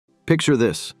Picture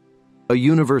this: a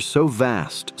universe so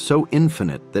vast, so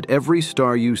infinite, that every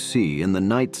star you see in the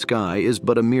night sky is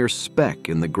but a mere speck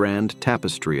in the grand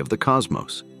tapestry of the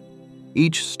cosmos.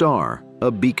 Each star, a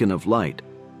beacon of light,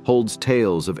 holds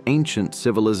tales of ancient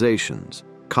civilizations,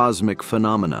 cosmic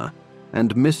phenomena,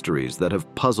 and mysteries that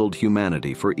have puzzled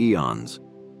humanity for eons.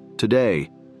 Today,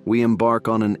 we embark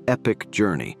on an epic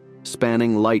journey,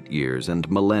 spanning light years and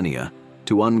millennia,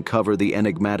 to uncover the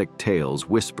enigmatic tales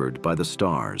whispered by the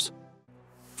stars.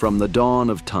 From the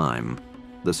dawn of time,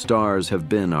 the stars have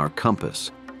been our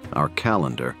compass, our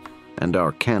calendar, and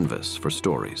our canvas for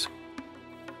stories.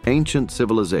 Ancient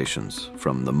civilizations,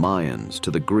 from the Mayans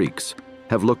to the Greeks,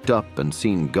 have looked up and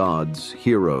seen gods,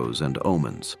 heroes, and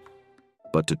omens.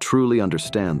 But to truly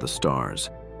understand the stars,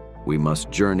 we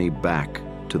must journey back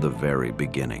to the very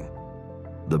beginning.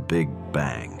 The Big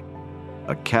Bang,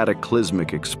 a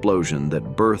cataclysmic explosion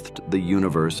that birthed the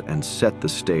universe and set the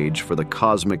stage for the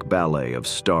cosmic ballet of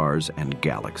stars and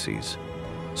galaxies.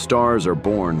 Stars are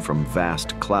born from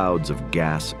vast clouds of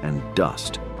gas and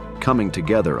dust, coming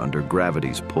together under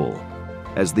gravity's pull.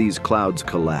 As these clouds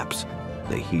collapse,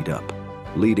 they heat up,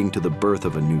 leading to the birth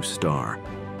of a new star.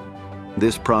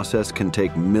 This process can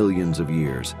take millions of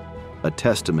years, a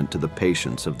testament to the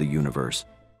patience of the universe.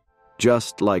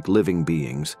 Just like living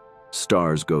beings,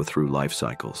 stars go through life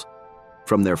cycles.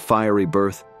 From their fiery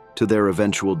birth to their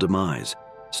eventual demise,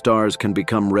 stars can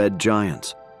become red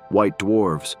giants, white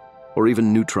dwarfs, or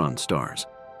even neutron stars.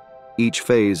 Each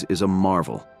phase is a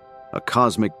marvel, a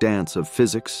cosmic dance of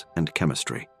physics and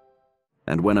chemistry.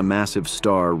 And when a massive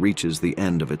star reaches the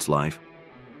end of its life,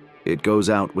 it goes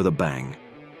out with a bang,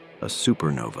 a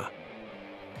supernova.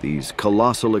 These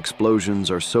colossal explosions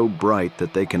are so bright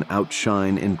that they can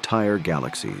outshine entire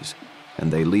galaxies, and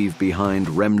they leave behind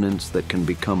remnants that can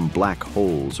become black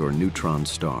holes or neutron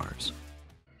stars.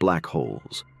 Black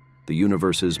holes, the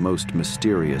universe's most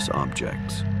mysterious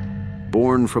objects.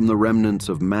 Born from the remnants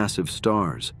of massive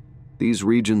stars, these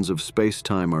regions of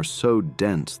space-time are so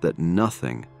dense that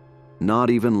nothing,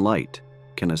 not even light,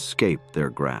 can escape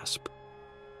their grasp.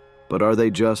 But are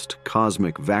they just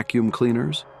cosmic vacuum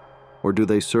cleaners, or do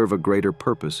they serve a greater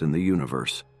purpose in the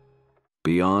universe?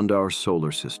 Beyond our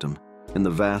solar system, in the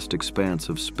vast expanse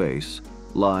of space,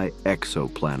 lie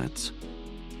exoplanets.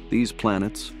 These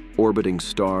planets, orbiting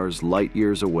stars light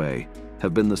years away,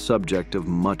 have been the subject of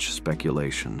much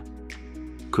speculation.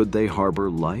 Could they harbor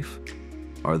life?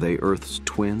 Are they Earth's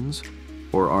twins?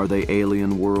 Or are they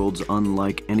alien worlds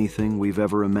unlike anything we've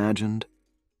ever imagined?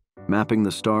 Mapping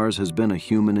the stars has been a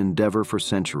human endeavor for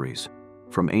centuries.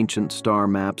 From ancient star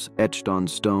maps etched on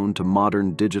stone to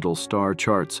modern digital star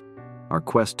charts, our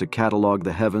quest to catalog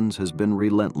the heavens has been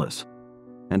relentless.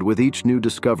 And with each new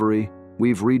discovery,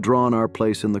 we've redrawn our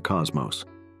place in the cosmos.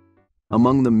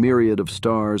 Among the myriad of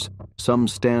stars, some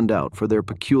stand out for their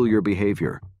peculiar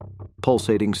behavior.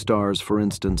 Pulsating stars, for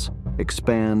instance,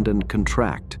 expand and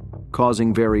contract,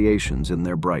 causing variations in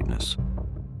their brightness.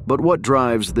 But what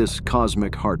drives this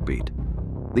cosmic heartbeat?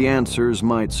 The answers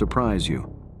might surprise you.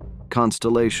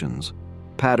 Constellations,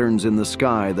 patterns in the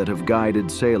sky that have guided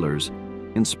sailors,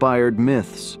 inspired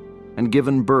myths, and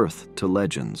given birth to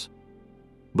legends.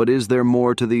 But is there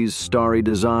more to these starry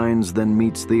designs than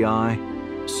meets the eye?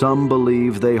 Some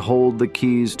believe they hold the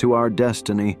keys to our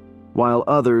destiny, while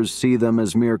others see them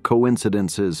as mere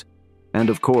coincidences. And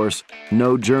of course,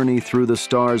 no journey through the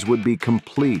stars would be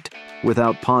complete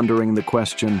without pondering the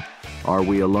question, are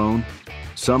we alone?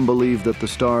 Some believe that the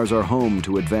stars are home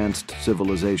to advanced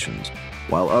civilizations,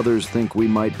 while others think we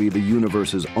might be the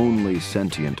universe's only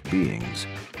sentient beings.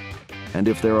 And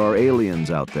if there are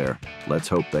aliens out there, let's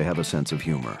hope they have a sense of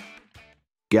humor.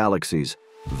 Galaxies,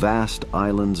 vast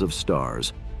islands of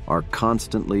stars, are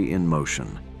constantly in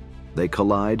motion. They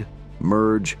collide,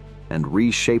 merge, and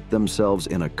reshape themselves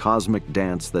in a cosmic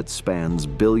dance that spans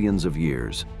billions of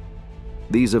years.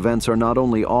 These events are not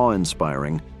only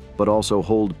awe-inspiring, but also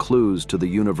hold clues to the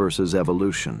universe's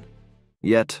evolution.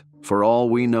 Yet, for all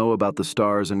we know about the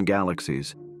stars and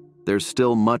galaxies, there's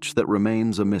still much that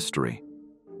remains a mystery.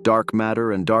 Dark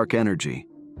matter and dark energy,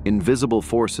 invisible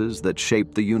forces that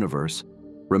shape the universe,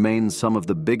 remain some of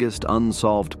the biggest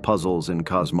unsolved puzzles in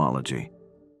cosmology.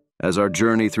 As our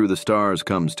journey through the stars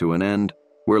comes to an end,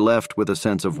 we're left with a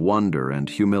sense of wonder and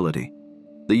humility.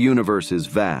 The universe is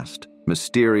vast,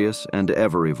 mysterious, and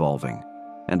ever-evolving.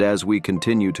 And as we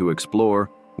continue to explore,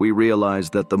 we realize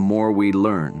that the more we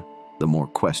learn, the more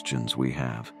questions we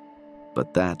have.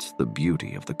 But that's the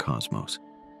beauty of the cosmos.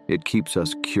 It keeps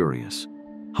us curious,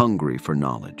 hungry for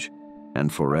knowledge,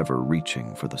 and forever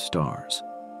reaching for the stars.